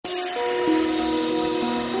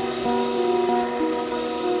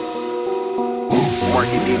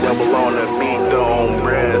Marky D double on the beat, don't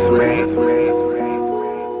rest, man.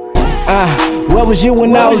 Where was you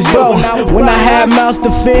when I was broke? When I had mouths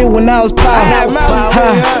to feed, when I was poor.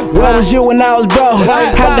 Where was you when I was broke?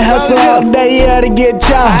 Had to hustle all day, yeah, to get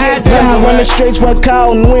chopped. Remember when the streets were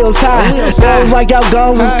cold and we was high? That was like your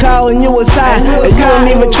guns was cold and you was high. And you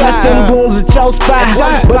didn't even trust them goons at your spot,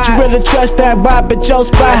 but you really trust that bop at your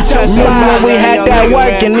spot. Remember when we had that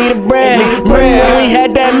work and needed bread? Remember when we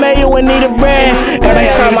had that mayo and needed bread? Every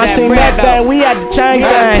time I seen that thing, we had to change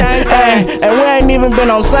things. And we ain't even been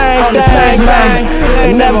on same thing.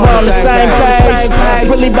 Never on the same page.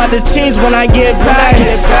 Really about the cheese when I get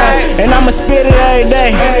paid. And I'ma spit it every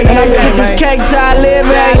day. And I'ma get this cake till I live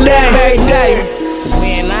every day.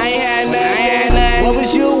 When I ain't had nothing, what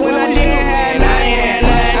was you when I didn't have nothing?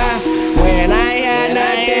 When I ain't had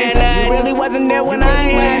nothing, you really wasn't there when I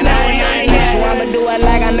ain't had nothing. So I'ma do it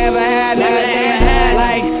like I never had nothing.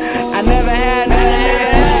 Like I never had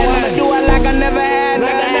nothing. So I'ma do it like I never had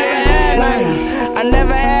nothing. Like I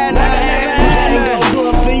never had nothing.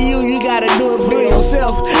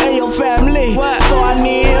 Yourself and your family, so I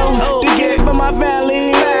need help to get it for my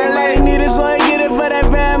family. Like need it, so I get it for that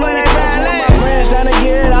family. So my friends tryna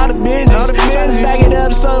get all the business, tryna stack it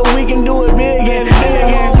up so we can do it big. And they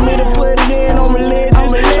want me to put it in on religion,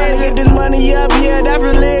 tryna get this money up, yeah, that's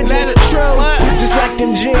religion. True, just like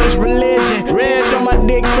them jeans, religion. Reds on my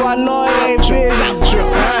dick, so I know it ain't vision.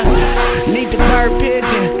 Need the bird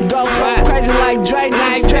pigeon, go so crazy like Drake,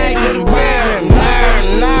 like pigeon. Burn,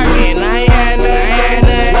 and I ain't had nothing.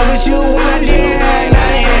 What was you when I didn't have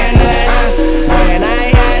nothing? When I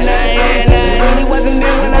ain't had nothing, really wasn't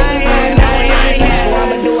there when I ain't had nothing. So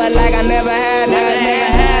I'ma do it like I never had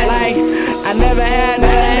nothing. Like I never had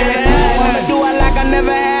nothing. So I'ma do it like I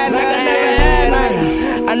never had nothing. Like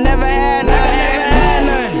I never had